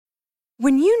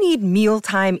When you need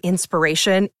mealtime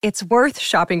inspiration, it's worth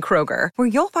shopping Kroger, where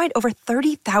you'll find over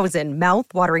 30,000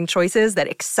 mouth-watering choices that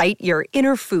excite your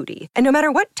inner foodie. And no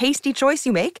matter what tasty choice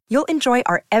you make, you'll enjoy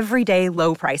our everyday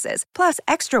low prices, plus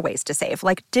extra ways to save,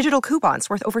 like digital coupons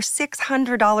worth over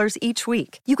 $600 each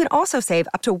week. You can also save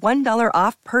up to $1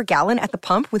 off per gallon at the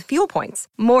pump with fuel points.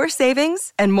 More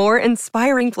savings and more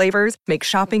inspiring flavors make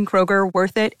shopping Kroger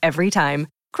worth it every time.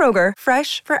 Kroger,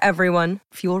 fresh for everyone.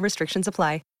 Fuel restrictions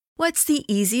apply. What's the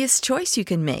easiest choice you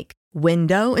can make?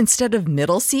 Window instead of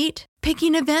middle seat?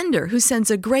 Picking a vendor who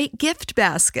sends a great gift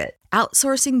basket?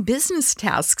 Outsourcing business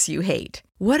tasks you hate?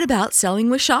 What about selling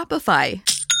with Shopify?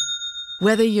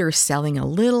 Whether you're selling a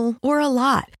little or a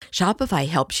lot, Shopify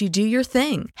helps you do your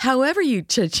thing, however you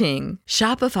cha-ching.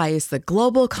 Shopify is the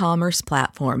global commerce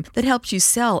platform that helps you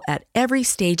sell at every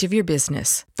stage of your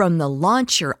business. From the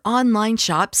launch your online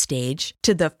shop stage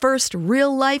to the first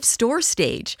real-life store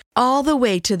stage, all the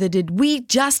way to the did we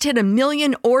just hit 1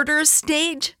 million orders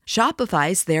stage.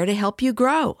 Shopify's there to help you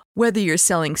grow. Whether you're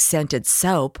selling scented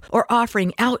soap or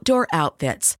offering outdoor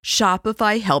outfits,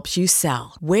 Shopify helps you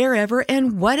sell. Wherever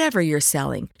and whatever you're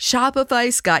selling,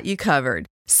 Shopify's got you covered.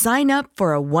 Sign up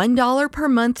for a $1 per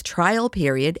month trial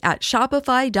period at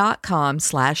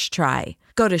shopify.com/try.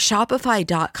 Go to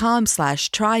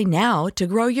shopify.com/try now to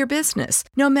grow your business,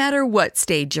 no matter what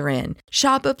stage you're in.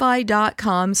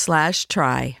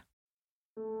 Shopify.com/try.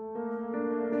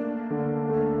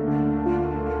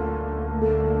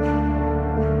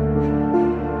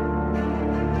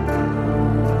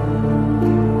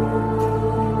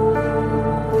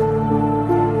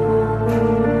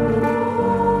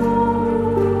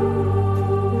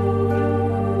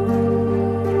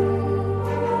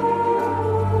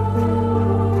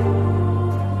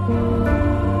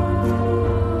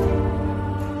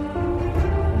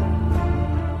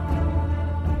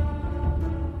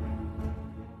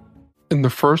 In the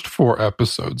first 4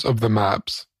 episodes of The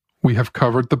Maps, we have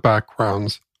covered the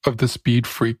backgrounds of the Speed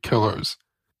Freak killers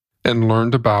and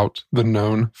learned about the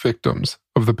known victims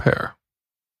of the pair.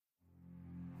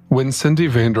 When Cindy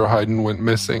Vanderheiden went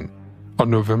missing on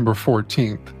November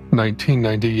 14,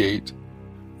 1998,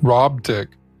 Rob Dick,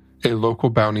 a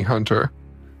local bounty hunter,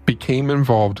 became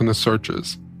involved in the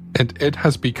searches, and it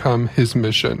has become his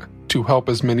mission to help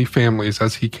as many families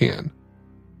as he can.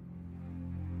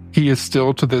 He is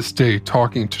still to this day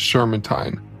talking to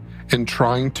Shermantine and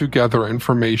trying to gather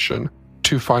information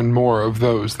to find more of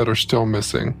those that are still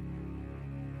missing.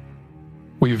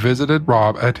 We visited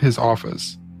Rob at his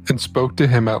office and spoke to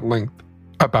him at length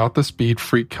about the Speed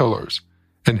Freak killers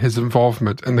and his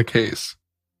involvement in the case.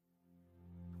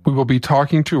 We will be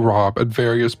talking to Rob at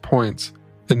various points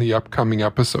in the upcoming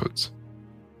episodes.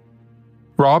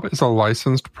 Rob is a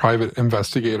licensed private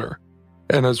investigator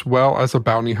and as well as a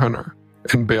bounty hunter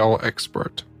and bail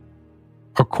expert.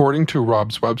 According to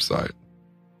Rob's website,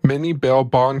 many bail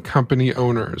bond company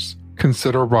owners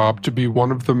consider Rob to be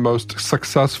one of the most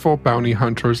successful bounty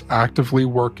hunters actively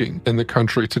working in the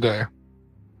country today.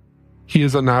 He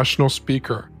is a national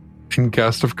speaker and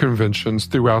guest of conventions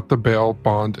throughout the bail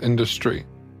bond industry.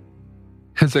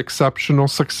 His exceptional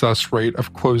success rate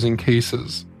of closing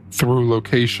cases through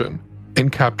location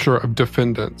and capture of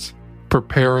defendants,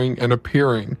 preparing and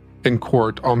appearing in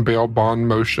court on bail bond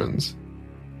motions,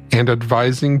 and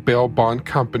advising bail bond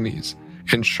companies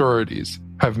and sureties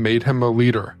have made him a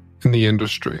leader in the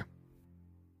industry.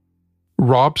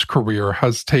 Rob's career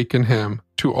has taken him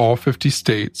to all 50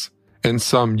 states and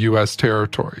some U.S.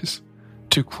 territories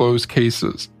to close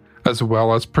cases, as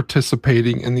well as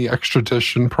participating in the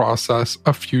extradition process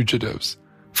of fugitives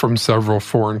from several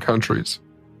foreign countries.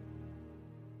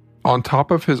 On top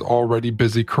of his already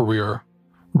busy career,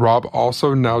 Rob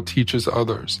also now teaches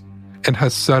others and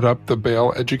has set up the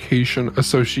Bail Education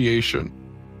Association,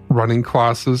 running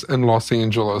classes in Los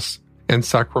Angeles and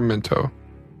Sacramento.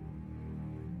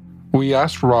 We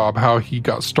asked Rob how he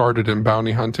got started in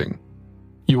bounty hunting.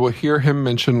 You will hear him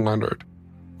mention Leonard.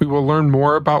 We will learn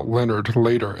more about Leonard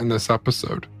later in this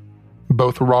episode.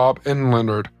 Both Rob and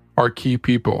Leonard are key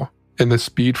people in the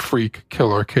Speed Freak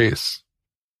killer case.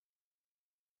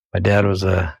 My dad was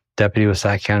a deputy with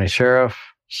Sac County Sheriff,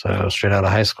 so straight out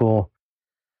of high school.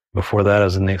 Before that, I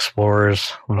was in the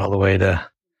Explorers, went all the way to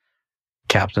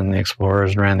captain in the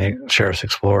Explorers and ran the Sheriff's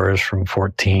Explorers from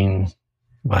 14.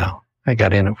 Well, I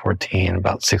got in at 14.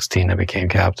 About 16, I became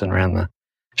captain, ran the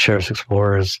Sheriff's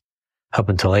Explorers up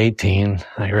until 18.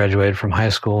 I graduated from high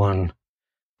school in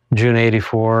June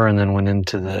 84 and then went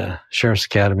into the Sheriff's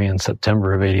Academy in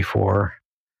September of 84.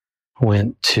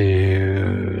 Went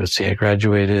to, I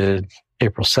graduated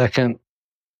April 2nd,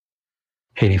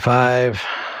 85,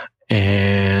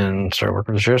 and started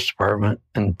working for the sheriff's department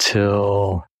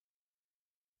until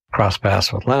crossed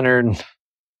paths with Leonard,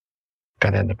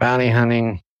 got into bounty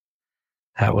hunting.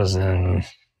 That was in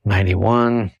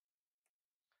 91.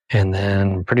 And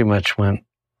then pretty much went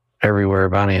everywhere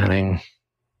bounty hunting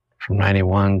from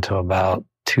 91 to about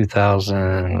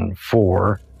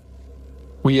 2004.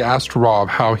 We asked Rob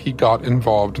how he got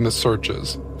involved in the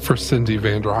searches for Cindy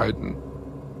Vanderheiden.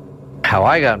 How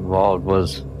I got involved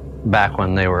was back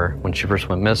when she first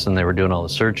went missing, they were doing all the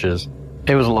searches.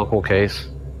 It was a local case,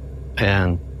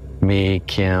 and me,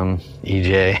 Kim,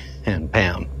 EJ, and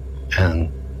Pam,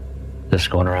 and just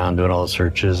going around doing all the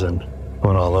searches and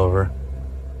going all over.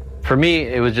 For me,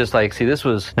 it was just like, see, this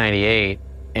was 98,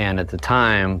 and at the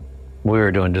time, we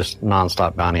were doing just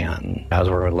nonstop bounty hunting. I was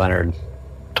working with Leonard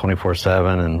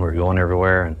 24/7, and we were going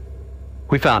everywhere, and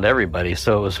we found everybody.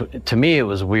 So to me, it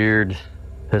was weird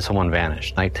that someone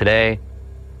vanished. Like today,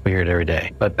 we hear it every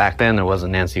day. But back then, there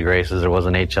wasn't Nancy Grace's, there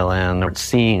wasn't HLN, there weren't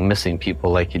seeing missing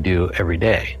people like you do every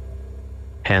day.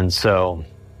 And so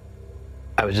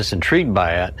I was just intrigued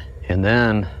by it. And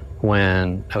then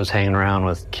when I was hanging around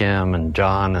with Kim and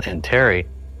John and Terry,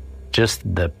 just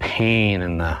the pain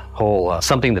and the whole,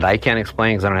 something that I can't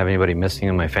explain because I don't have anybody missing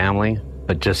in my family,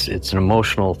 but just it's an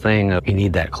emotional thing of you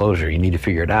need that closure, you need to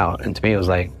figure it out. And to me, it was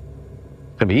like,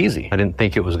 it's gonna be easy. I didn't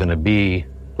think it was gonna be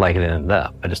like it ended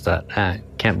up. I just thought, it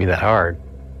can't be that hard.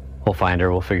 We'll find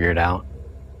her, we'll figure it out.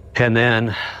 And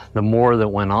then the more that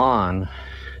went on,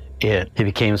 it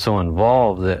became so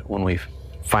involved that when we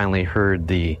finally heard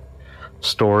the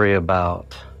story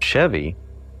about Chevy,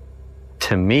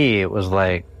 to me, it was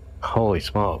like, holy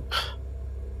smokes.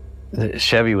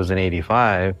 Chevy was in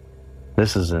 85.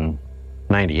 This is in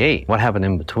 98. What happened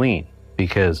in between?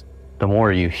 Because the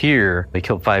more you hear, they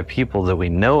killed 5 people that we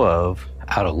know of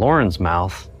out of Lauren's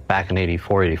mouth back in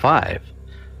 84, 85.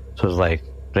 So it was like,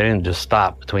 they didn't just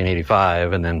stop between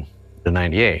 85 and then the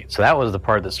 98. So that was the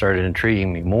part that started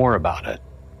intriguing me more about it.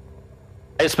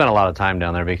 I spent a lot of time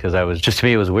down there because to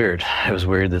me, it was weird. It was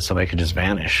weird that somebody could just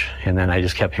vanish. And then I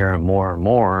just kept hearing more and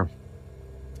more.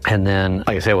 And then,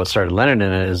 like I say, what started Leonard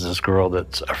in it is this girl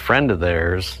that's a friend of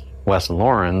theirs, Wes and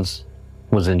Lauren's,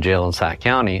 was in jail in Sac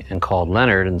County and called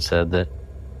Leonard and said that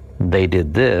they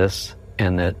did this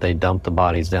and that they dumped the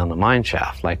bodies down the mine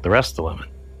shaft like the rest of the women.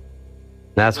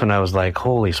 That's when I was like,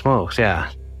 holy smokes,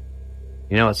 yeah.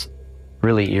 You know what's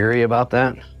really eerie about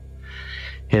that?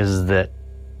 Is that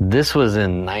this was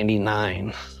in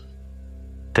 99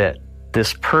 that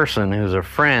this person who's a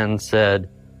friend said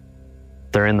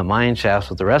they're in the mine shafts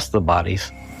with the rest of the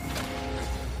bodies.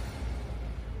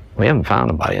 We haven't found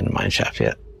a body in the mine shaft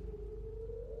yet.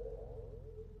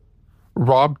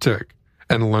 Rob Tick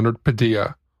and Leonard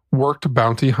Padilla worked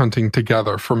bounty hunting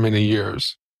together for many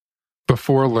years,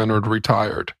 before Leonard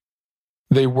retired.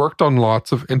 They worked on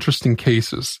lots of interesting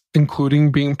cases,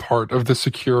 including being part of the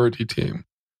security team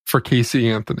for Casey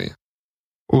Anthony.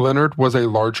 Leonard was a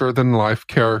larger-than-life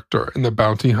character in the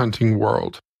bounty hunting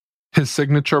world. His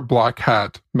signature black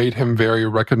hat made him very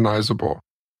recognizable.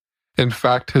 In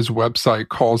fact, his website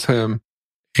calls him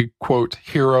a, quote,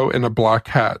 hero in a black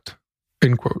hat,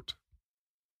 end quote.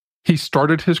 He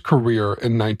started his career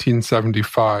in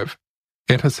 1975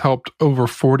 and has helped over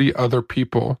 40 other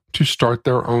people to start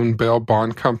their own bail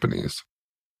bond companies.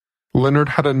 Leonard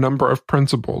had a number of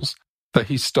principles that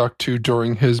he stuck to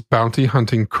during his bounty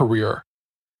hunting career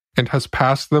and has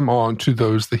passed them on to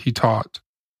those that he taught.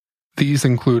 These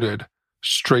included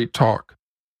straight talk,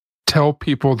 tell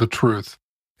people the truth,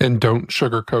 and don't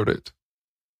sugarcoat it.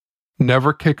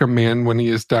 Never kick a man when he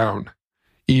is down,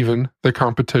 even the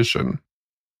competition.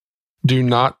 Do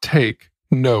not take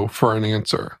no for an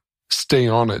answer. Stay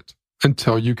on it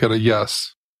until you get a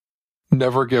yes.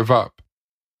 Never give up.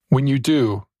 When you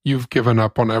do, you've given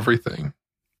up on everything.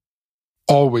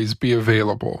 Always be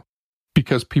available,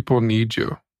 because people need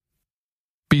you.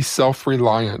 Be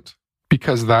self-reliant,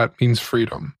 because that means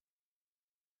freedom.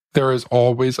 There is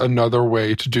always another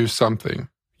way to do something.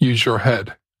 Use your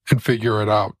head and figure it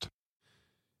out.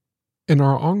 In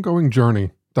our ongoing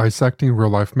journey, dissecting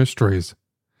real-life mysteries,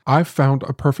 I've found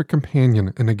a perfect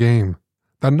companion in a game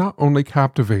that not only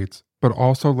captivates, but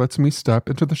also lets me step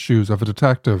into the shoes of a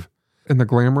detective in the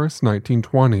glamorous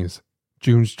 1920s,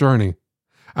 June's Journey.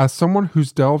 As someone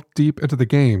who's delved deep into the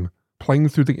game, playing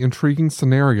through the intriguing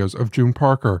scenarios of June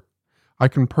Parker, I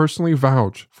can personally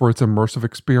vouch for its immersive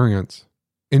experience.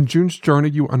 In June's Journey,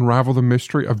 you unravel the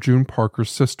mystery of June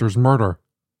Parker's sister's murder.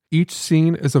 Each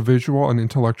scene is a visual and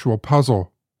intellectual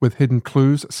puzzle, with hidden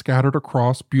clues scattered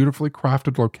across beautifully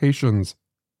crafted locations.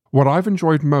 What I've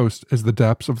enjoyed most is the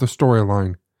depths of the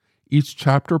storyline. Each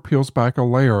chapter peels back a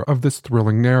layer of this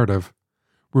thrilling narrative,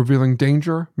 revealing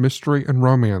danger, mystery, and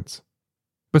romance.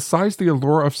 Besides the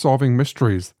allure of solving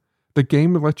mysteries, the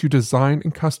game will let you design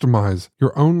and customize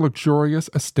your own luxurious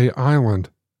estate island.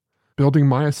 Building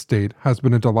my estate has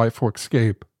been a delightful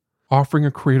escape, offering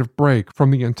a creative break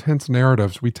from the intense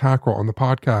narratives we tackle on the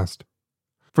podcast.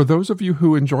 For those of you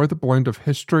who enjoy the blend of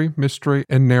history, mystery,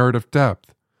 and narrative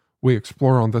depth we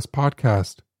explore on this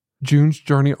podcast, June's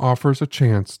Journey offers a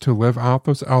chance to live out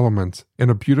those elements in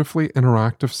a beautifully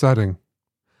interactive setting.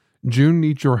 June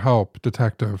needs your help,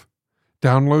 detective.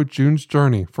 Download June's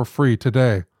Journey for free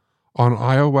today on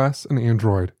iOS and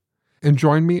Android, and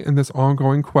join me in this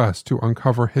ongoing quest to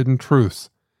uncover hidden truths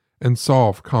and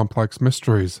solve complex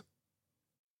mysteries.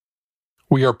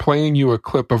 We are playing you a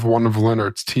clip of one of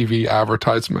Leonard's TV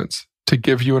advertisements to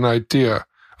give you an idea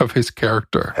of his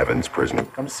character. Heaven's Prison.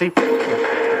 Come see.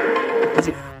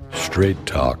 Straight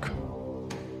talk.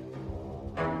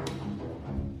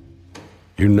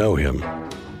 You know him.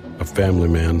 A family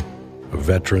man, a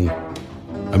veteran,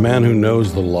 a man who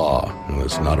knows the law and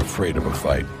is not afraid of a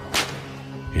fight.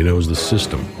 He knows the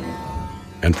system.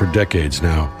 And for decades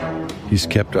now, he's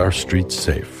kept our streets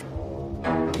safe.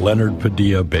 Leonard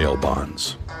Padilla Bail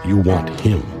Bonds. You want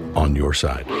him on your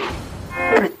side.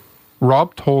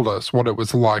 Rob told us what it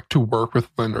was like to work with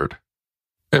Leonard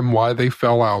and why they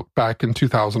fell out back in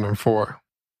 2004.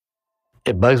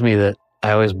 It bugs me that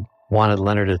I always wanted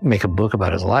Leonard to make a book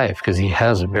about his life because he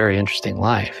has a very interesting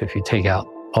life if you take out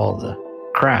all the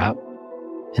crap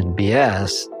and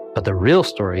BS. But the real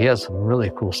story, he has some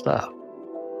really cool stuff.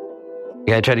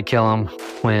 The guy tried to kill him,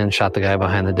 went and shot the guy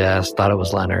behind the desk, thought it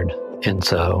was Leonard. And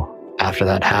so after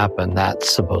that happened,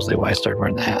 that's supposedly why I started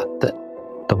wearing the hat, that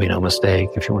there'll be no mistake.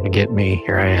 If you want to get me,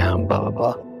 here I am, blah, blah,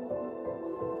 blah.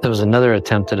 There was another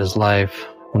attempt at his life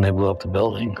when they blew up the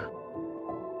building.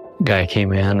 Guy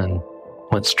came in and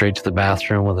went straight to the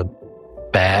bathroom with a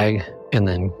bag and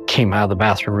then came out of the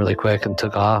bathroom really quick and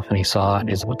took off, and he saw it and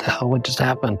he said, what the hell, what just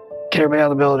happened? Get everybody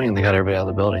out of the building. And they got everybody out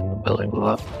of the building blew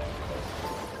up.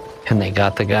 And they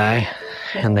got the guy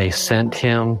and they sent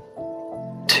him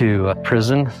to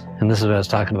prison. And this is what I was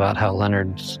talking about, how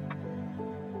Leonard's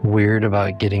weird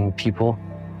about getting people.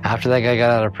 After that guy got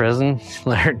out of prison,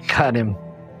 Leonard got him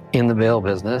in the bail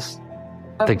business.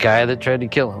 The guy that tried to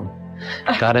kill him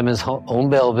got him his own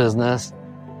bail business,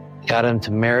 got him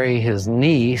to marry his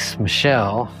niece,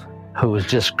 Michelle, who was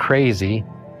just crazy.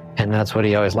 And that's what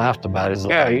he always laughed about. He's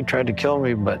like, yeah, you tried to kill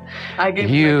me, but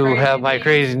you have my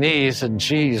crazy niece, and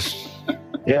she's,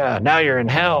 yeah, now you're in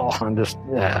hell. I'm just,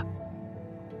 yeah.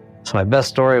 So my best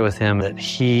story with him, that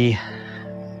he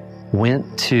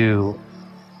went to,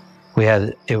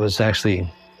 it was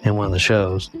actually in one of the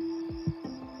shows.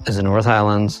 It was in North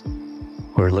Highlands.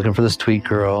 We were looking for this tweet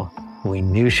girl. We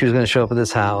knew she was going to show up at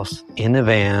this house in a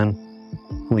van.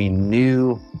 We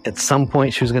knew at some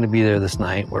point she was going to be there this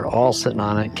night. We're all sitting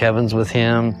on it. Kevin's with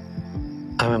him.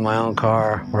 I'm in my own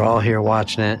car. We're all here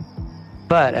watching it.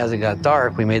 But as it got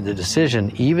dark, we made the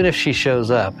decision, even if she shows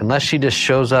up, unless she just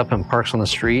shows up and parks on the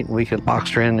street, we could box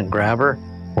her in and grab her,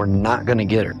 we're not going to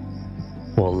get her.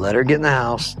 We'll let her get in the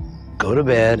house, go to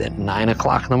bed at 9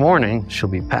 o'clock in the morning. She'll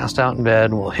be passed out in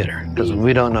bed, and we'll hit her. Because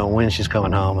we don't know when she's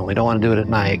coming home, and we don't want to do it at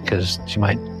night because she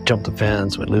might jump the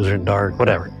fence, we'd lose her in the dark,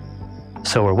 whatever.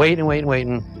 So we're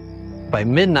waiting. By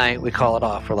midnight, we call it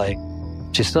off. We're like,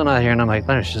 she's still not here. And I'm like,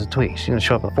 Leonard, she's a tweak. She's going to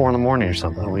show up at 4 in the morning or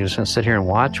something. We're just going to sit here and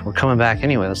watch. We're coming back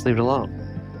anyway. Let's leave it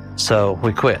alone. So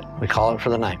we quit. We call it for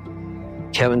the night.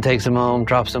 Kevin takes him home,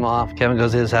 drops him off. Kevin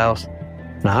goes to his house.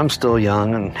 Now, I'm still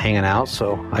young and hanging out,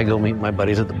 so I go meet my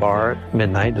buddies at the bar at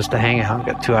midnight just to hang out.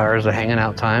 Got 2 hours of hanging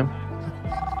out time.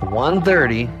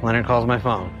 1:30, Leonard calls my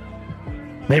phone.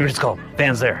 Neighbor's called.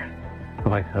 Van's there.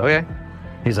 I'm like, okay.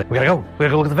 He's like, we gotta go. We gotta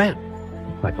go look at the van.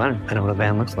 I'm like, Leonard, I know what a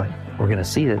van looks like. We're gonna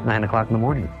see it at 9 o'clock in the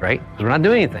morning, right? Because we're not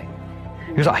doing anything.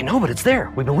 He goes, I know, but it's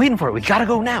there. We've been waiting for it. We gotta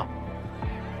go now.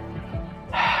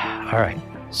 All right.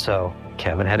 So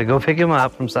Kevin had to go pick him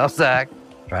up from South Sac,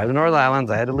 drive to North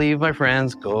Islands. I had to leave my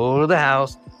friends, go to the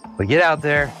house. We get out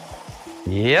there.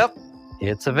 Yep,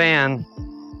 it's a van.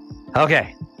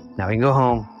 Okay, now we can go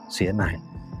home, see at 9.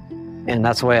 And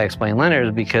that's the way I explain Leonard,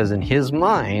 is because in his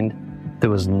mind, there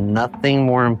was nothing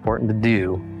more important to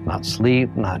do, not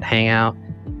sleep, not hang out.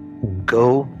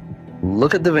 Go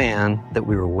look at the van that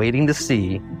we were waiting to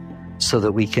see so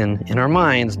that we can, in our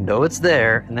minds, know it's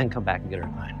there and then come back and get her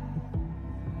at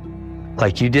 9.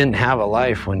 Like, you didn't have a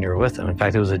life when you were with him. In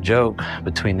fact, it was a joke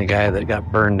between the guy that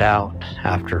got burned out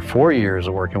after 4 years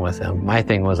of working with him. My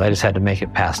thing was I just had to make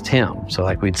it past him. So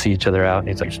like we'd see each other out and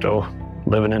he's like, still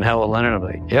living in hell with Leonard? I'm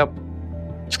like, yep,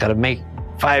 just got to make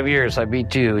 5 years. I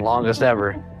beat you, longest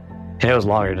ever. And it was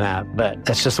longer than that, but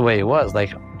that's just the way it was.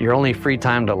 Like, Your only free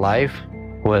time to life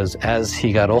was, as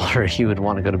he got older, he would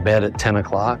want to go to bed at 10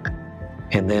 o'clock.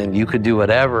 And then you could do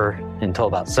whatever until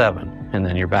about 7. And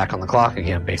then you're back on the clock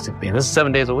again, basically. And this is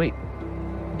 7 days a week.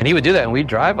 And he would do that, and we'd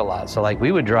drive a lot. So,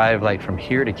 we would drive, from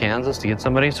here to Kansas to get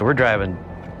somebody. So we're driving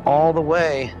all the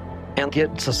way and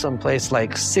get to some place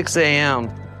 6 a.m.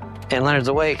 And Leonard's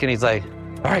awake, and he's like,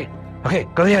 all right, okay,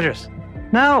 go to the address.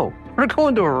 No, we're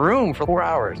going to a room for 4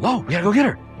 hours. No, we gotta go get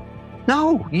her.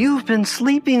 No, you've been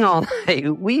sleeping all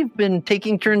night. We've been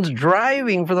taking turns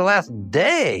driving for the last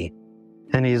day.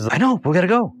 And he's like, I know, we gotta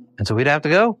go. And so we'd have to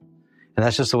go. And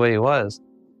that's just the way he was.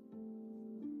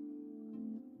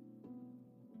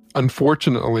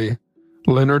 Unfortunately,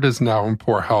 Leonard is now in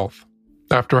poor health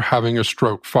after having a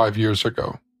stroke 5 years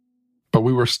ago. But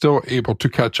we were still able to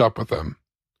catch up with him.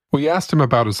 We asked him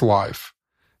about his life,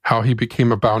 how he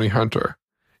became a bounty hunter,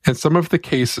 and some of the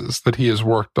cases that he has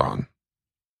worked on.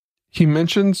 He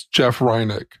mentions Jeff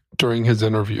Reinick during his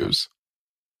interviews.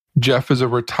 Jeff is a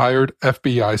retired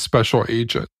FBI special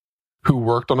agent who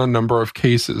worked on a number of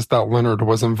cases that Leonard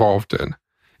was involved in,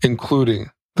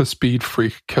 including the Speed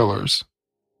Freak killers.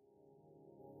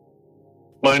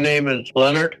 My name is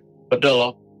Leonard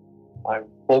Padilla. I'm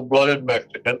full-blooded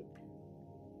Mexican,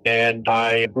 and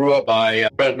I grew up by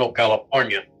Fresno,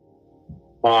 California.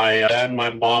 My dad and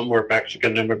my mom were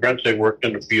Mexican immigrants. They worked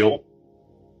in the field.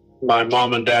 My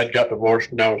mom and dad got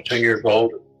divorced when I was 10 years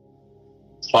old.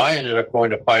 So I ended up going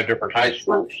to 5 different high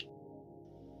schools.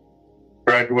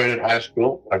 Graduated high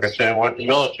school. Like I said, I went to the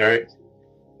military.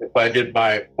 If I did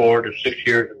my 4 to 6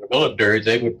 years in the military,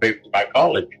 they would pay for my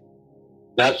college.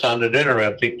 That sounded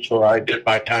interesting, so I did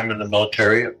my time in the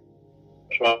military.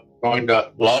 So I'm going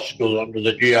to law school under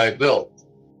the GI Bill.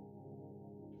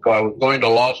 So I was going to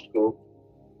law school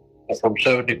from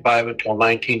 75 until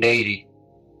 1980.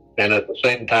 And at the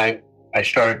same time, I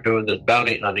started doing this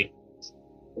bounty hunting.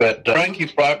 But Frankie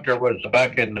Proctor was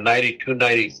back in 92,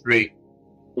 93,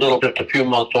 just a few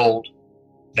months old.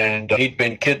 And he'd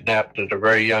been kidnapped at a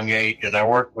very young age. And I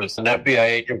worked with an FBI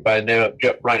agent by the name of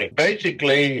Jeff Reinick.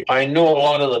 Basically, I knew a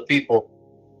lot of the people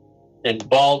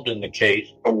involved in the case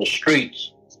from the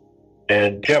streets.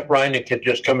 And Jeff Reinick had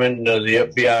just come into the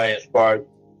FBI as far as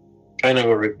kind of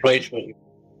a replacement,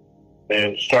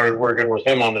 and started working with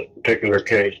him on this particular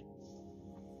case.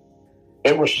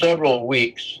 It was several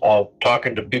weeks of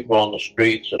talking to people on the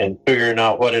streets and figuring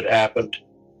out what had happened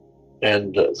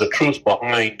and the truth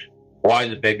behind why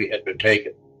the baby had been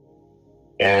taken.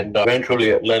 And eventually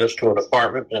it led us to an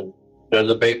apartment, and there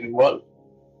the baby was.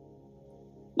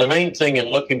 The main thing in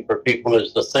looking for people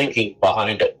is the thinking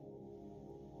behind it.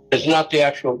 It's not the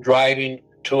actual driving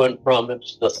to and from,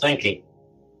 it's the thinking.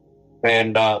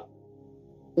 And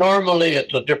normally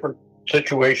it's a different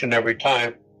situation every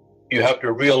time. You have to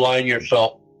realign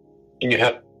yourself, and you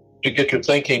have to get your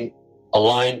thinking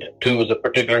aligned to the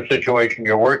particular situation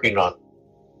you're working on.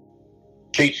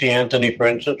 Casey Anthony, for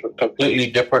instance, was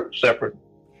completely different, separate.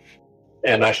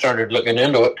 And I started looking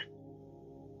into it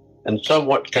and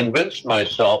somewhat convinced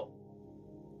myself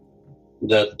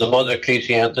that the mother,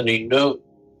 Casey Anthony, knew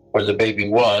where the baby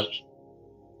was,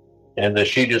 and that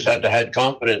she just had to have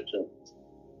confidence in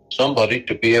somebody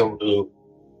to be able to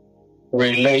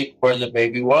relate where the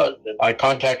baby was. And I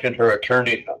contacted her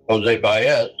attorney, Jose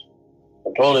Baez,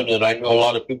 and told him that I knew a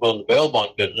lot of people in the bail bond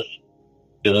business.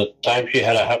 At the time, she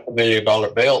had a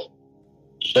 $500,000 bail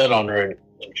set on her,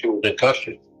 and she was in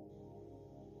custody.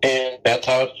 And that's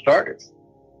how it started.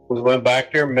 We went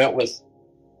back there, met with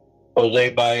Jose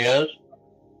Baez,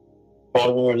 told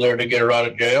him we were there to get her out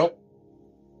of jail.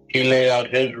 He laid out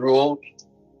his rules.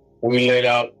 We laid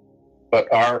out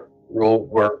what our rules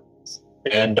were,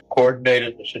 and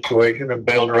coordinated the situation and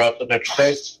bailed her out the next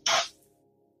day.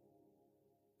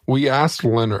 We asked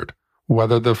Leonard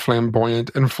whether the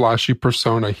flamboyant and flashy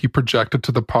persona he projected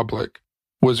to the public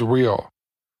was real,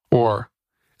 or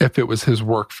if it was his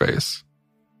work face.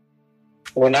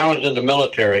 When I was in the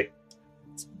military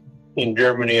in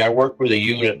Germany, I worked with a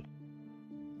unit,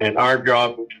 and our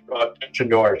job was to draw attention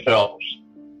to ourselves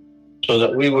so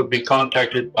that we would be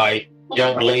contacted by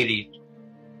young ladies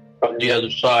from the other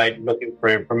side looking for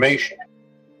information.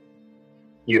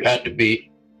 You had to be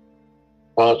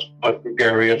somewhat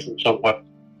gregarious and somewhat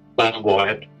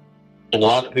flamboyant. And a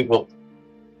lot of people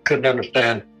couldn't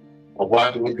understand, well, why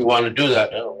would you want to do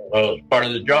that? Well, it was part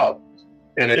of the job.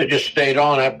 And it just stayed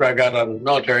on after I got out of the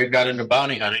military, got into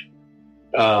bounty hunting.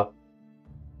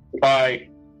 By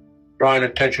drawing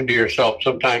attention to yourself,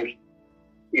 sometimes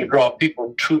you draw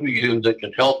people to you that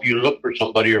can help you look for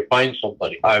somebody or find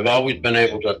somebody. I've always been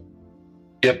able to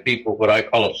give people what I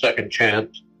call a second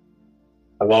chance.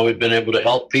 I've always been able to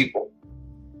help people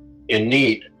in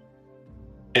need.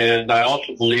 And I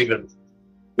also believe in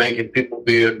making people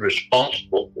be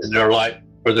responsible in their life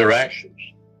for their actions.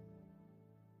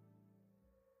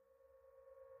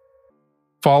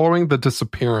 Following the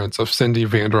disappearance of Cindy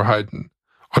Vanderheiden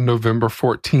on November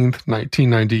 14,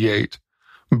 1998,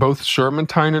 both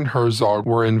Shermantine and Herzog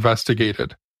were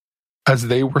investigated, as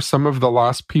they were some of the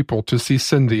last people to see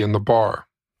Cindy in the bar.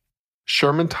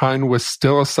 Shermantine was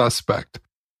still a suspect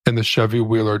in the Chevy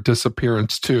Wheeler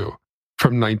disappearance too,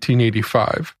 from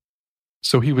 1985,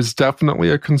 so he was definitely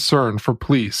a concern for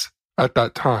police at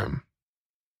that time.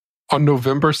 On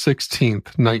November 16,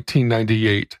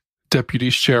 1998, Deputy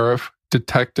Sheriff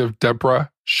Detective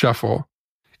Deborah Scheffel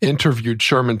interviewed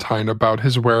Shermantine about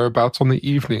his whereabouts on the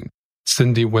evening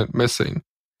Cindy went missing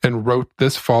and wrote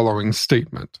this following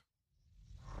statement.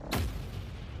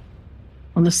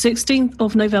 On the 16th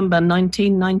of November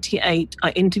 1998,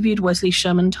 I interviewed Wesley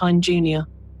Shermantine Jr.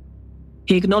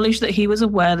 He acknowledged that he was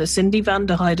aware that Cindy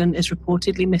Vanderheiden is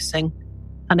reportedly missing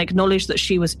and acknowledged that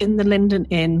she was in the Linden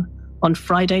Inn on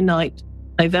Friday night,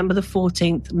 November the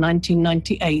 14th,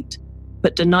 1998,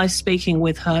 but denies speaking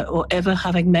with her or ever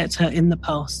having met her in the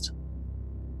past.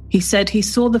 He said he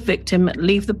saw the victim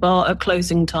leave the bar at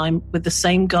closing time with the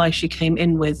same guy she came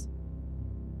in with.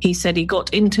 He said he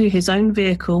got into his own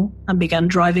vehicle and began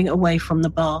driving away from the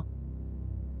bar.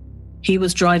 He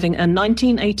was driving a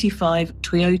 1985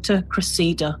 Toyota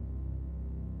Cressida,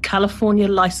 California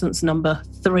license number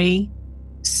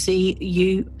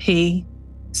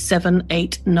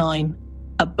 3CUP789,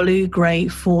 a blue-grey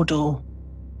four-door.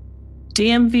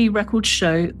 DMV records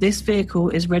show this vehicle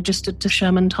is registered to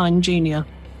Shermantine Jr.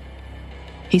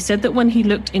 He said that when he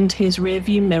looked into his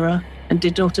rearview mirror and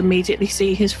did not immediately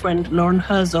see his friend Lauren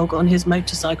Herzog on his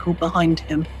motorcycle behind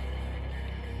him,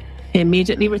 he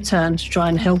immediately returned to try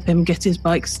and help him get his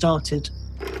bike started.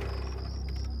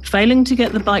 Failing to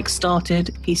get the bike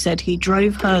started, he said he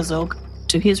drove Herzog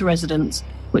to his residence,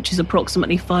 which is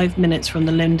approximately 5 minutes from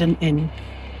the Linden Inn.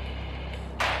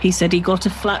 He said he got a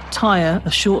flat tire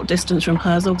a short distance from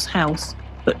Herzog's house,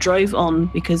 but drove on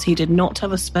because he did not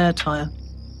have a spare tire.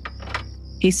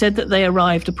 He said that they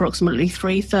arrived approximately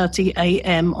 3:30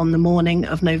 a.m. on the morning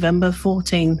of November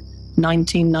 14,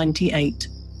 1998.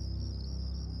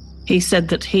 He said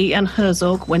that he and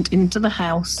Herzog went into the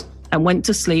house and went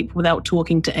to sleep without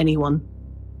talking to anyone.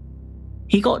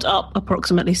 He got up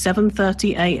approximately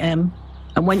 7:30 a.m.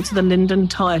 and went to the Linden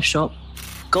tire shop,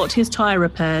 got his tire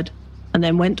repaired, and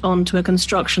then went on to a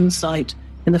construction site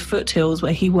in the foothills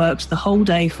where he worked the whole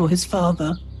day for his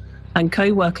father and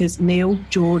co-workers Neil,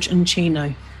 George, and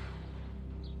Chino.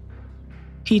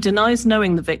 He denies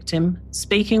knowing the victim,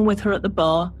 speaking with her at the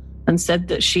bar, and said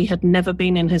that she had never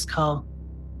been in his car.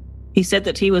 He said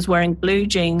that he was wearing blue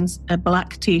jeans, a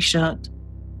black t-shirt,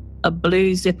 a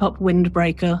blue zip-up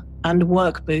windbreaker, and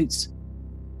work boots,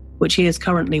 which he is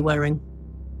currently wearing.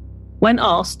 When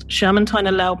asked, Shermantine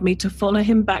allowed me to follow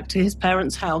him back to his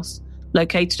parents' house,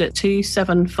 located at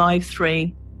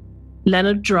 2753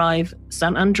 Leonard Drive,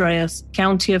 San Andreas,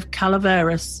 County of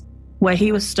Calaveras, where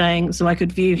he was staying so I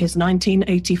could view his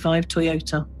 1985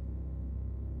 Toyota.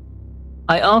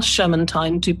 I asked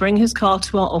Shermantine to bring his car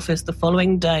to our office the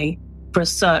following day for a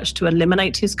search to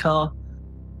eliminate his car,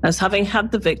 as having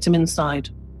had the victim inside.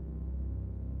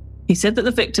 He said that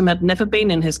the victim had never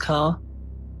been in his car,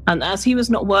 and as he was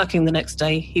not working the next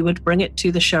day, he would bring it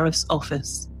to the sheriff's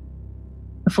office.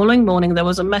 The following morning, there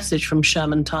was a message from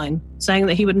Shermantine saying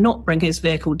that he would not bring his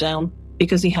vehicle down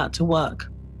because he had to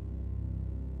work.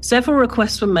 Several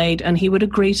requests were made and he would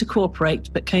agree to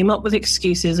cooperate, but came up with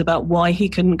excuses about why he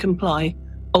couldn't comply,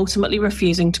 ultimately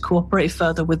refusing to cooperate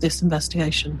further with this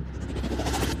investigation.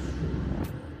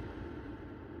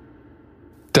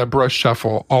 Deborah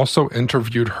Scheffel also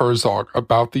interviewed Herzog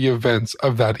about the events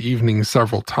of that evening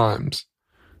several times.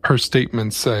 Her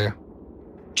statements say,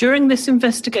 During this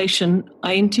investigation,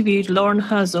 I interviewed Lauren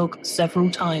Herzog several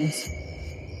times.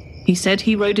 He said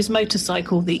he rode his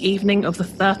motorcycle the evening of the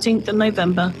 13th of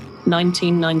November,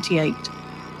 1998.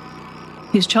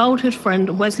 His childhood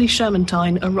friend Wesley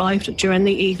Shermantine arrived during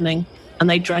the evening and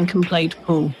they drank and played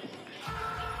pool.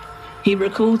 He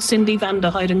recalled Cindy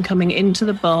Vanderheiden coming into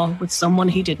the bar with someone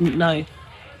he didn't know.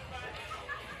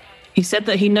 He said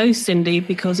that he knows Cindy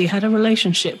because he had a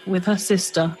relationship with her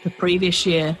sister the previous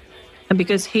year and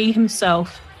because he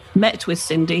himself met with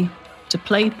Cindy to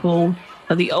play pool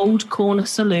at the old corner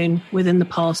saloon within the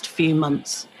past few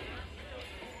months.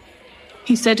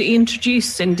 He said he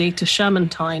introduced Cindy to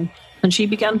Shermantine and she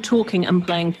began talking and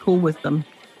playing pool with them.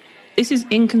 This is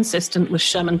inconsistent with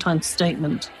Shermantine's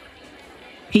statement.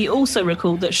 He also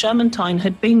recalled that Shermantine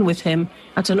had been with him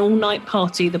at an all-night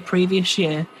party the previous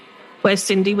year where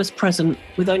Cindy was present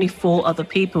with only 4 other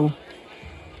people.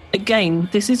 Again,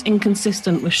 this is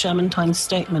inconsistent with Shermantine's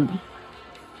statement.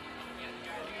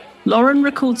 Lauren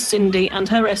recalled Cindy and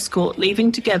her escort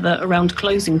leaving together around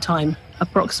closing time,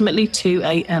 approximately 2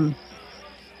 a.m.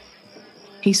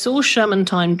 He saw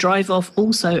Shermantine drive off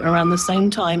also around the same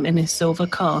time in his silver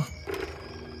car.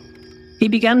 He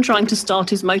began trying to start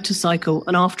his motorcycle,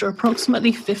 and after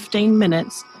approximately 15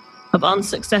 minutes of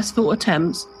unsuccessful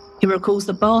attempts, he recalls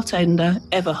the bartender,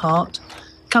 Everhart,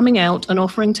 coming out and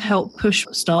offering to help push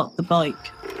start the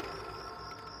bike.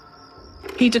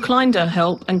 He declined her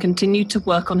help and continued to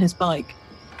work on his bike.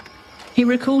 He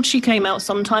recalled she came out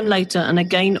sometime later and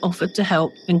again offered to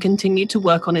help and continued to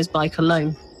work on his bike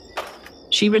alone.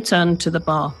 She returned to the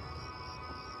bar.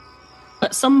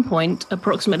 At some point,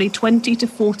 approximately 20 to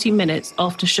 40 minutes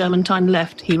after Shermantine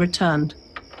left, he returned.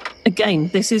 Again,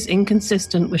 this is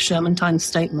inconsistent with Shermantine's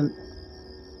statement.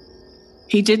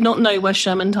 He did not know where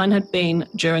Shermantine had been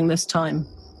during this time.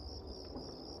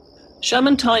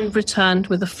 Shermantine returned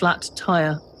with a flat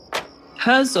tire.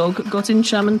 Herzog got in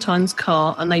Shermantine's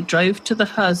car and they drove to the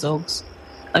Herzogs,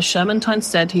 as Shermantine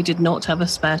said he did not have a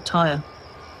spare tire.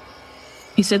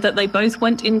 He said that they both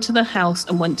went into the house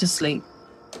and went to sleep.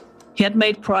 He had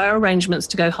made prior arrangements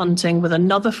to go hunting with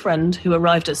another friend who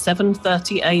arrived at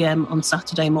 7:30 a.m. on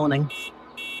Saturday morning.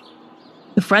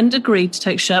 The friend agreed to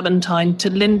take Shermantine to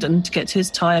Linden to get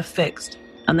his tire fixed,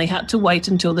 and they had to wait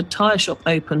until the tire shop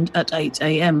opened at 8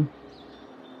 a.m.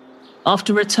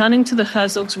 After returning to the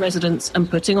Herzog's residence and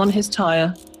putting on his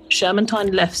tire,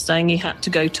 Shermantine left saying he had to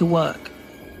go to work.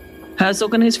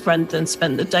 Herzog and his friend then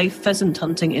spent the day pheasant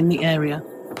hunting in the area.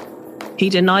 He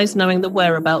denies knowing the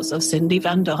whereabouts of Cindy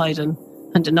van der Heijden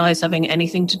and denies having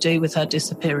anything to do with her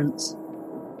disappearance.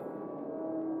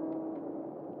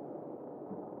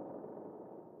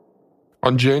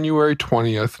 On January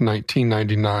 20th,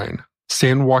 1999,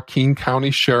 San Joaquin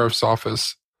County Sheriff's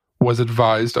Office was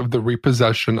advised of the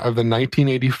repossession of the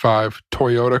 1985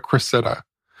 Toyota Cressida,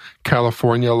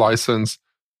 California license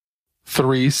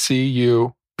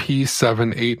 3CU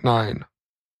P789,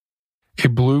 a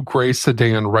blue-gray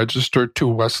sedan registered to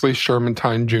Wesley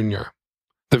Shermantine Jr.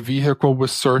 The vehicle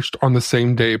was searched on the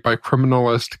same day by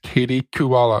criminalist Katie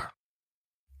Kuala,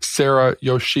 Sarah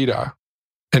Yoshida,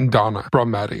 and Donna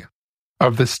Bromati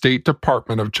of the State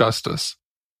Department of Justice,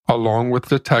 along with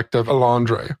Detective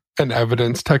Alandre and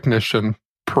evidence technician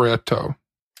Prieto.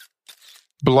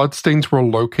 Bloodstains were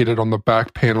located on the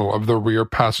back panel of the rear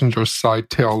passenger side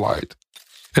tail light,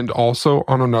 and also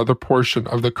on another portion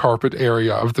of the carpet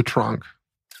area of the trunk.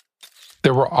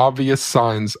 There were obvious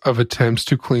signs of attempts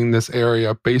to clean this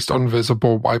area based on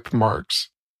visible wipe marks.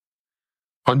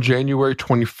 On January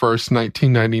 21,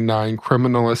 1999,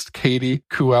 criminalist Katie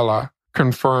Kuala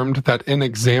confirmed that in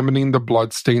examining the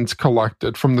bloodstains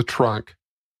collected from the trunk,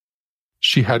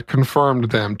 she had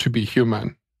confirmed them to be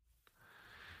human.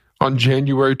 On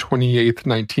January 28,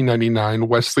 1999,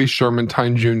 Wesley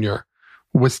Shermantine Jr.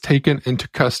 was taken into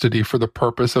custody for the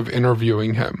purpose of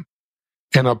interviewing him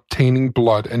and obtaining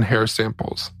blood and hair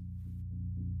samples.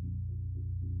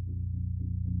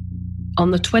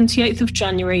 On the 28th of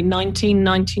January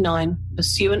 1999,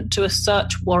 pursuant to a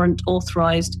search warrant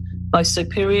authorized by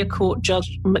Superior Court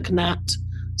Judge McNatt,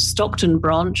 Stockton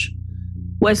Branch,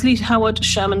 Wesley Howard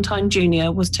Shermantine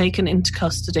Jr. was taken into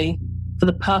custody for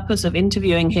the purpose of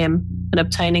interviewing him and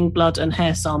obtaining blood and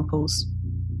hair samples.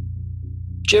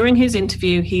 During his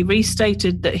interview, he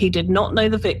restated that he did not know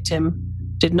the victim,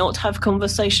 did not have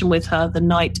conversation with her the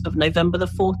night of November the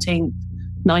 14th,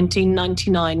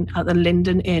 1999 at the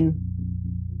Linden Inn,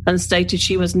 and stated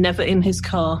she was never in his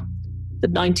car, the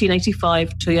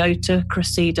 1985 Toyota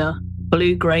Cressida,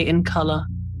 blue-grey in color,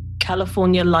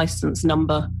 California license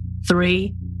number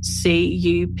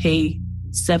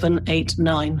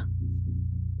 3CUP789.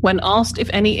 When asked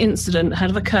if any incident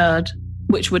had occurred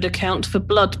which would account for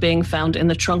blood being found in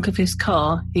the trunk of his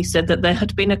car, he said that there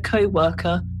had been a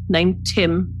co-worker named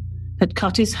Tim had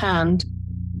cut his hand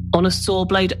on a saw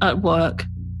blade at work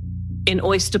in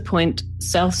Oyster Point,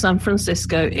 South San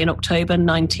Francisco in October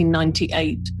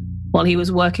 1998, while he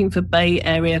was working for Bay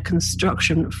Area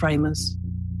construction framers.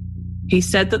 He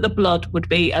said that the blood would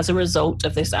be as a result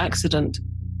of this accident.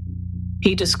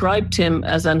 He described him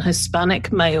as an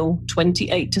Hispanic male,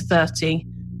 28 to 30,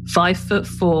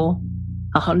 5'4",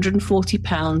 140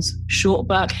 pounds, short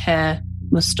black hair,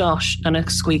 moustache, and a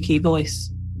squeaky voice.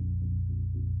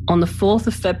 On the 4th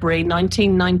of February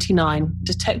 1999,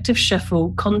 Detective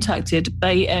Sheffel contacted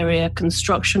Bay Area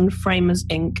Construction Framers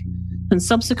Inc. and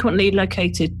subsequently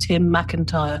located Tim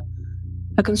McIntyre,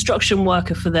 a construction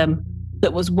worker for them,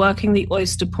 that was working the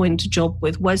Oyster Point job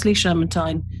with Wesley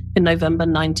Shermantine in November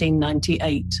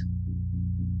 1998.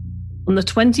 On the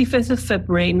 25th of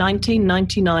February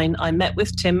 1999, I met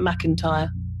with Tim McIntyre.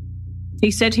 He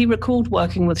said he recalled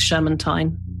working with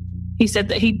Shermantine. He said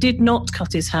that he did not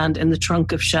cut his hand in the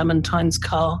trunk of Shermantine's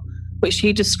car, which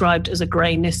he described as a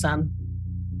grey Nissan.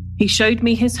 He showed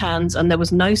me his hands and there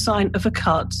was no sign of a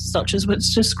cut such as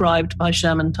was described by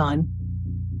Shermantine.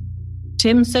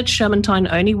 Tim said Shermantine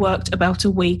only worked about a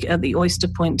week at the Oyster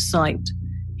Point site.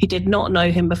 He did not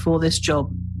know him before this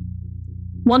job.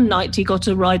 One night he got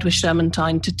a ride with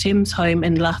Shermantine to Tim's home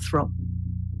in Lathrop.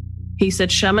 He said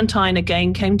Shermantine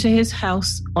again came to his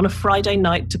house on a Friday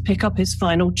night to pick up his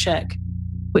final check,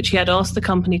 which he had asked the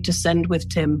company to send with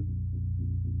Tim.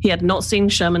 He had not seen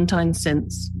Shermantine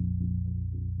since.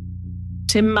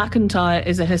 Tim McIntyre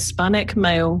is a Hispanic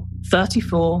male,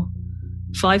 34,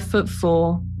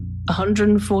 5'4",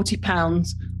 140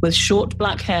 pounds, with short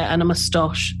black hair and a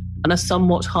moustache, and a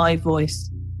somewhat high voice.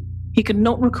 He could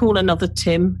not recall another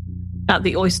Tim at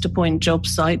the Oyster Point job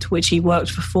site, which he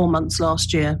worked for 4 months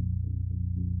last year.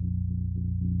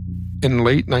 In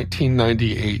late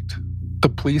 1998, the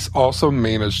police also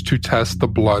managed to test the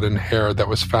blood and hair that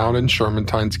was found in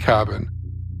Shermantine's cabin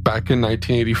back in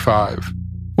 1985,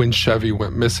 when Chevy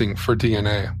went missing for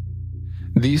DNA.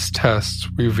 These tests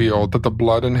revealed that the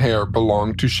blood and hair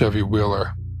belonged to Chevy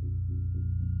Wheeler.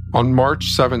 On March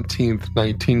 17,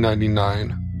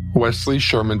 1999, Wesley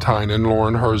Shermantine and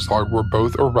Lauren Herzog were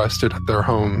both arrested at their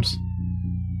homes.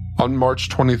 On March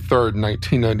 23,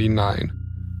 1999,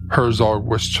 Herzog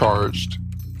was charged.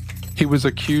 He was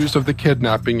accused of the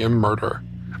kidnapping and murder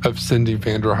of Cindy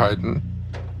Vanderheiden,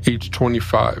 age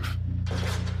 25,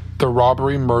 the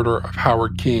robbery murder of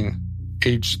Howard King,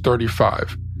 age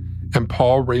 35, and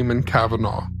Paul Raymond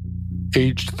Kavanaugh,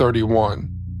 aged 31,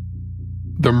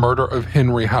 the murder of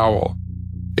Henry Howell,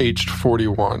 aged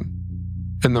 41,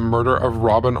 and the murder of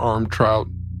Robin Armtrout,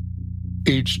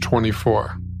 aged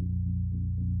 24.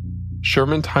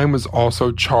 Shermantine was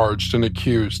also charged and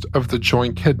accused of the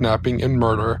joint kidnapping and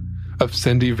murder of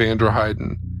Cindy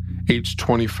Vanderheiden, aged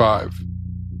 25,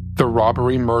 the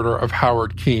robbery murder of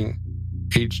Howard King,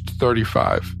 aged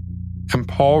 35, and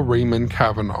Paul Raymond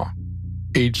Kavanaugh,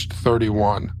 aged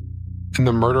 31, and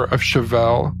the murder of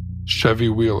Chevy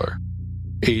Wheeler,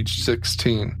 aged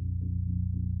 16.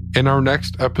 In our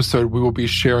next episode, we will be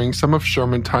sharing some of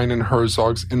Shermantine and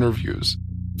Herzog's interviews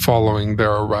following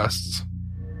their arrests.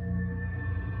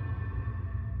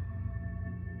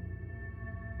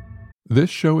 This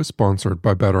show is sponsored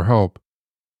by BetterHelp.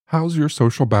 How's your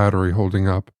social battery holding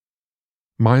up?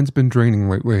 Mine's been draining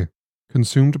lately,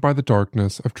 consumed by the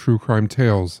darkness of true crime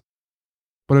tales.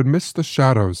 But amidst the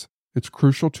shadows, it's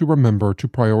crucial to remember to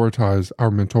prioritize our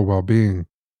mental well-being.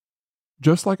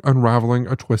 Just like unraveling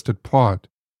a twisted plot,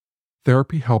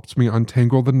 therapy helps me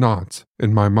untangle the knots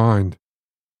in my mind.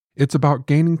 It's about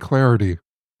gaining clarity,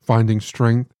 finding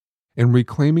strength, and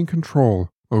reclaiming control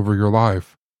over your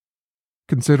life.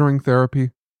 Considering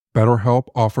therapy, BetterHelp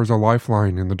offers a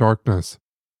lifeline in the darkness.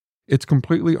 It's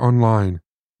completely online,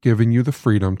 giving you the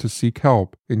freedom to seek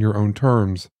help in your own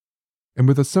terms. And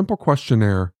with a simple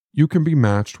questionnaire, you can be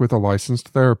matched with a licensed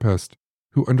therapist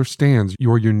who understands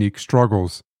your unique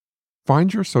struggles.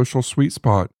 Find your social sweet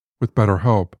spot with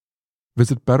BetterHelp.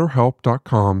 Visit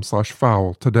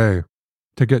betterhelp.com/foul today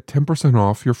to get 10%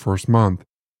 off your first month.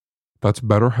 That's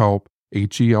BetterHelp,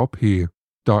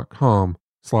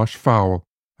 HELP.com/foul,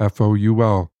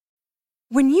 FOUL.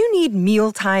 When you need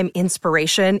mealtime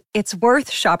inspiration, it's worth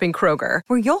shopping Kroger,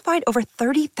 where you'll find over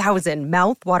 30,000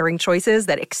 mouth-watering choices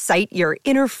that excite your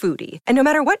inner foodie. And no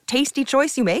matter what tasty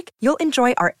choice you make, you'll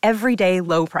enjoy our everyday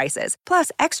low prices,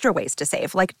 plus extra ways to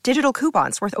save, like digital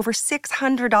coupons worth over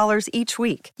 $600 each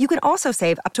week. You can also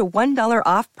save up to $1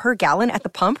 off per gallon at the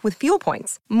pump with fuel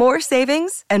points. More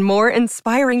savings and more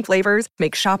inspiring flavors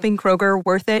make shopping Kroger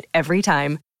worth it every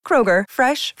time. Kroger,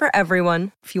 fresh for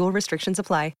everyone. Fuel restrictions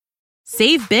apply.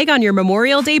 Save big on your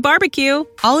Memorial Day barbecue,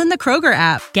 all in the Kroger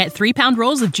app. Get 3-pound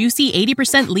rolls of juicy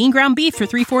 80% lean ground beef for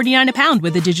 $3.49 a pound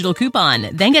with a digital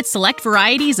coupon. Then get select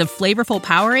varieties of flavorful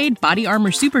Powerade, Body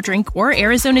Armor Super Drink, or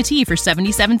Arizona tea for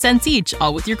 77 cents each,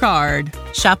 all with your card.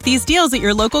 Shop these deals at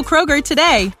your local Kroger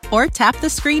today, or tap the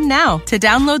screen now to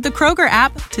download the Kroger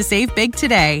app to save big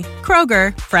today.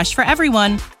 Kroger, fresh for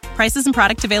everyone. Prices and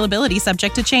product availability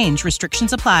subject to change.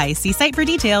 Restrictions apply. See site for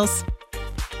details.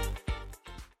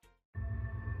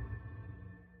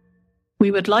 We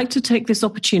would like to take this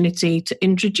opportunity to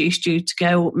introduce you to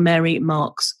Gail Mary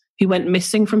Marks, who went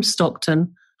missing from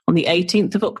Stockton on the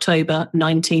 18th of October,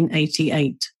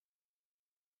 1988.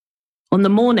 On the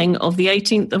morning of the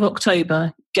 18th of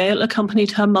October, Gail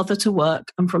accompanied her mother to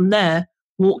work and from there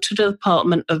walked to the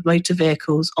Department of Motor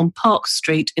Vehicles on Park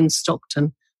Street in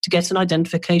Stockton to get an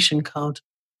identification card.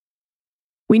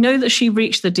 We know that she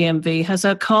reached the DMV as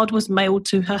her card was mailed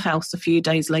to her house a few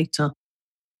days later.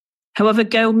 However,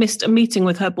 Gail missed a meeting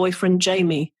with her boyfriend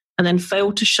Jamie and then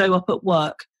failed to show up at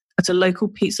work at a local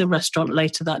pizza restaurant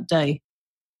later that day.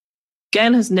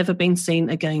 Gail has never been seen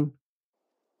again.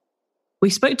 We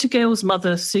spoke to Gail's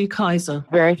mother, Sue Kaiser.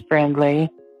 Very friendly.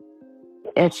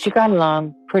 And she got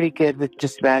along pretty good with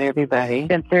just about everybody. It's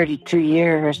been 32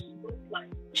 years.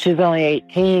 She was only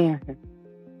 18,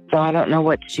 so I don't know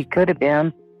what she could have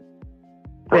been.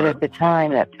 But at the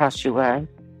time, that's how she was.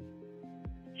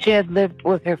 She had lived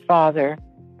with her father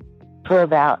for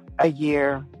about a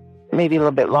year, maybe a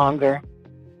little bit longer.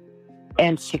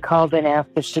 And she called and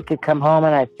asked if she could come home,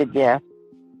 and I said yes.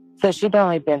 So she'd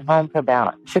only been home for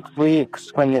about 6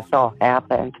 weeks when this all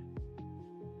happened.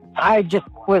 I just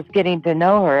was getting to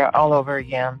know her all over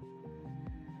again.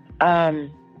 I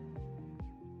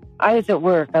was at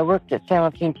work. I worked at San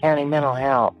Joaquin County Mental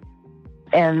Health.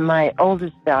 And my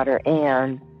oldest daughter,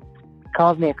 Ann,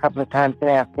 called me a couple of times and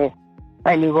asked me if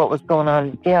I knew what was going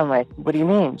on with Gail. I said, what do you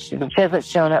mean? She hasn't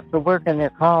shown up for work and they're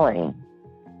calling.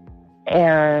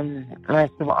 And I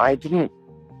said, well, I didn't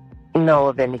know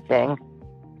of anything.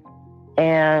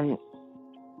 And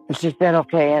she said,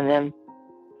 okay. And then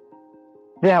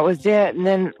that was it. And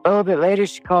then a little bit later,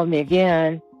 she called me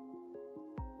again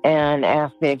and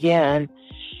asked me again.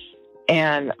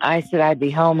 And I said I'd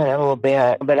be home in a little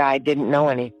bit, but I didn't know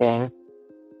anything.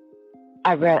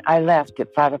 I left at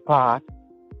 5 o'clock.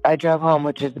 I drove home,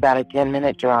 which is about a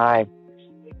 10-minute drive.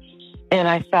 And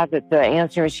I thought that the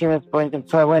answer machine was blinking,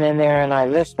 so I went in there and I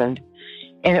listened.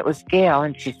 And it was Gail,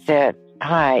 and she said,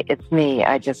 hi, it's me.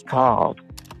 I just called.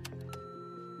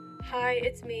 Hi,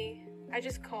 it's me. I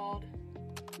just called.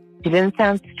 She didn't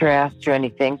sound stressed or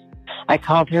anything. I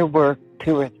called her work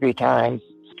 2 or 3 times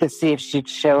to see if she'd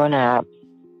shown up.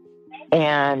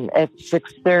 And at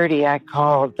 6:30, I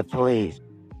called the police.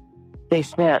 They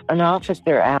sent an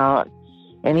officer out,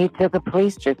 and he took a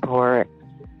police report.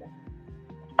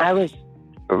 I was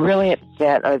really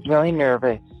upset. I was really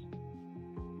nervous.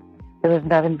 There was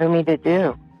nothing for me to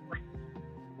do.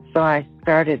 So I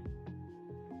started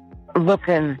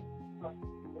looking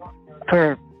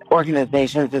for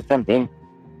organizations or something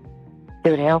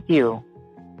that would help you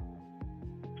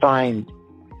find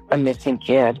a missing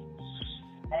kid.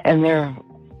 And there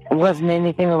wasn't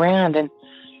anything around. And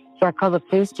so I called the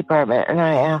police department and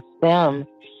I asked them.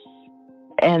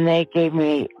 And they gave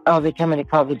me, they told me to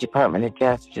call the Department of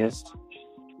Justice.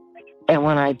 And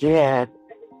when I did,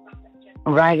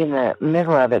 right in the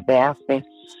middle of it, they asked me,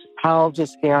 how old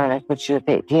is Sarah? And I said she was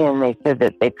 18. And they said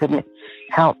that they couldn't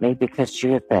help me because she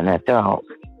was an adult.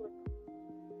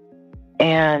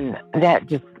 And that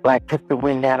just took the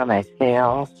wind out of my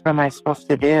sails. What am I supposed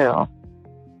to do?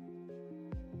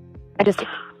 I just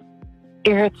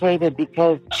irritated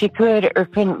because she could or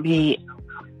couldn't be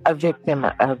a victim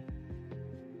of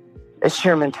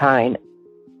Shermantine.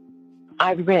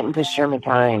 I've written to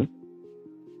Shermantine,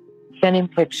 sent him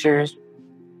pictures,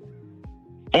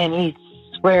 and he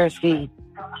swears he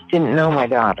didn't know my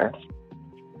daughter.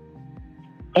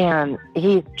 And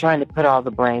he's trying to put all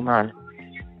the blame on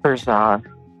Herzog,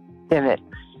 and that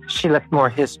she looked more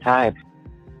his type.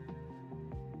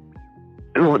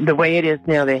 The way it is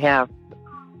now, they have,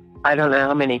 I don't know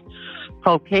how many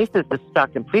cold cases the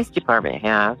Stockton Police Department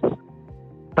has,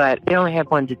 but they only have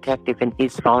one detective, and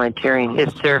he's volunteering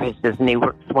his services, and he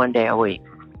works 1 day a week.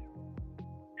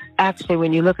 Actually,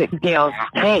 when you look at Gail's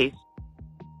case,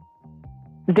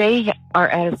 they are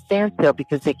at a standstill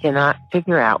because they cannot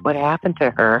figure out what happened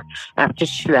to her after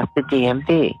she left the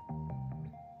DMV.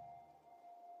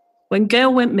 When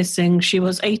Gail went missing, she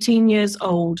was 18 years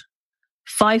old,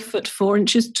 5 foot 4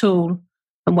 inches tall,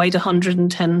 and weighed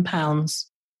 110 pounds.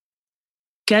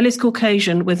 Gail is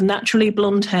Caucasian with naturally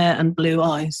blonde hair and blue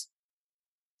eyes.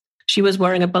 She was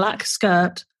wearing a black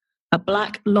skirt, a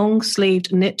black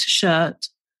long-sleeved knit shirt,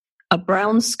 a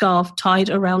brown scarf tied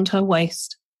around her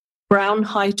waist, brown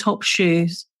high-top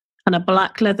shoes, and a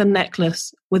black leather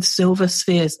necklace with silver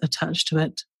spheres attached to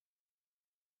it.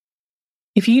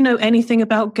 If you know anything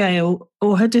about Gail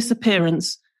or her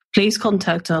disappearance, please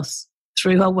contact us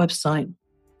through our website.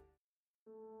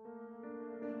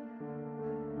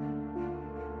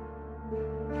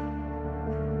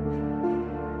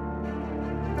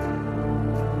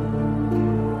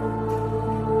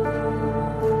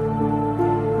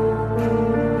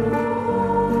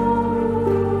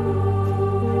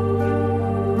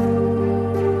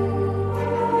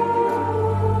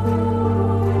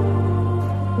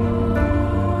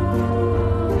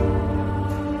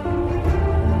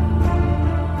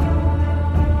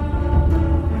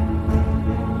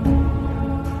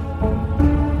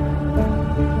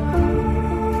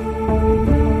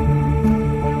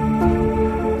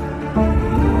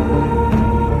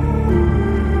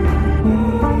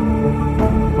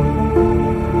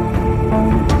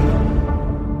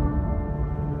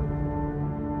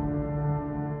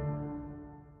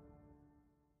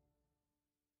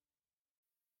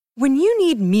 When you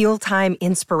need mealtime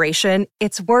inspiration,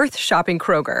 it's worth shopping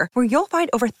Kroger, where you'll find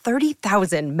over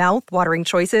 30,000 mouth-watering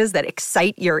choices that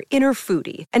excite your inner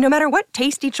foodie. And no matter what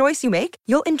tasty choice you make,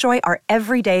 you'll enjoy our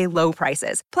everyday low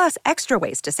prices, plus extra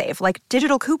ways to save, like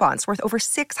digital coupons worth over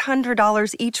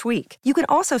 $600 each week. You can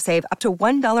also save up to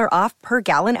 $1 off per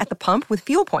gallon at the pump with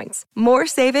fuel points. More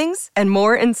savings and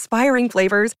more inspiring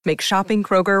flavors make shopping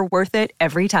Kroger worth it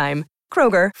every time.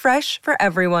 Kroger, fresh for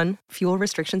everyone. Fuel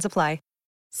restrictions apply.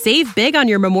 Save big on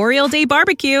your Memorial Day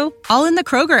barbecue, all in the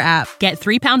Kroger app. Get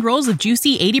 3-pound rolls of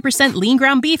juicy 80% lean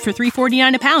ground beef for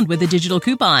 $3.49 a pound with a digital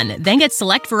coupon. Then get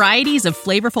select varieties of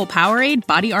flavorful Powerade,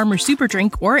 Body Armor Super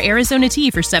Drink, or Arizona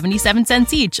tea for 77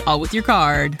 cents each, all with your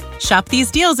card. Shop these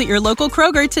deals at your local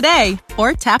Kroger today,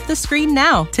 or tap the screen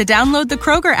now to download the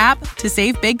Kroger app to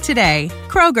save big today.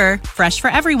 Kroger, fresh for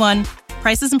everyone.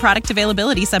 Prices and product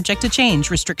availability subject to change.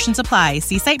 Restrictions apply.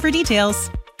 See site for details.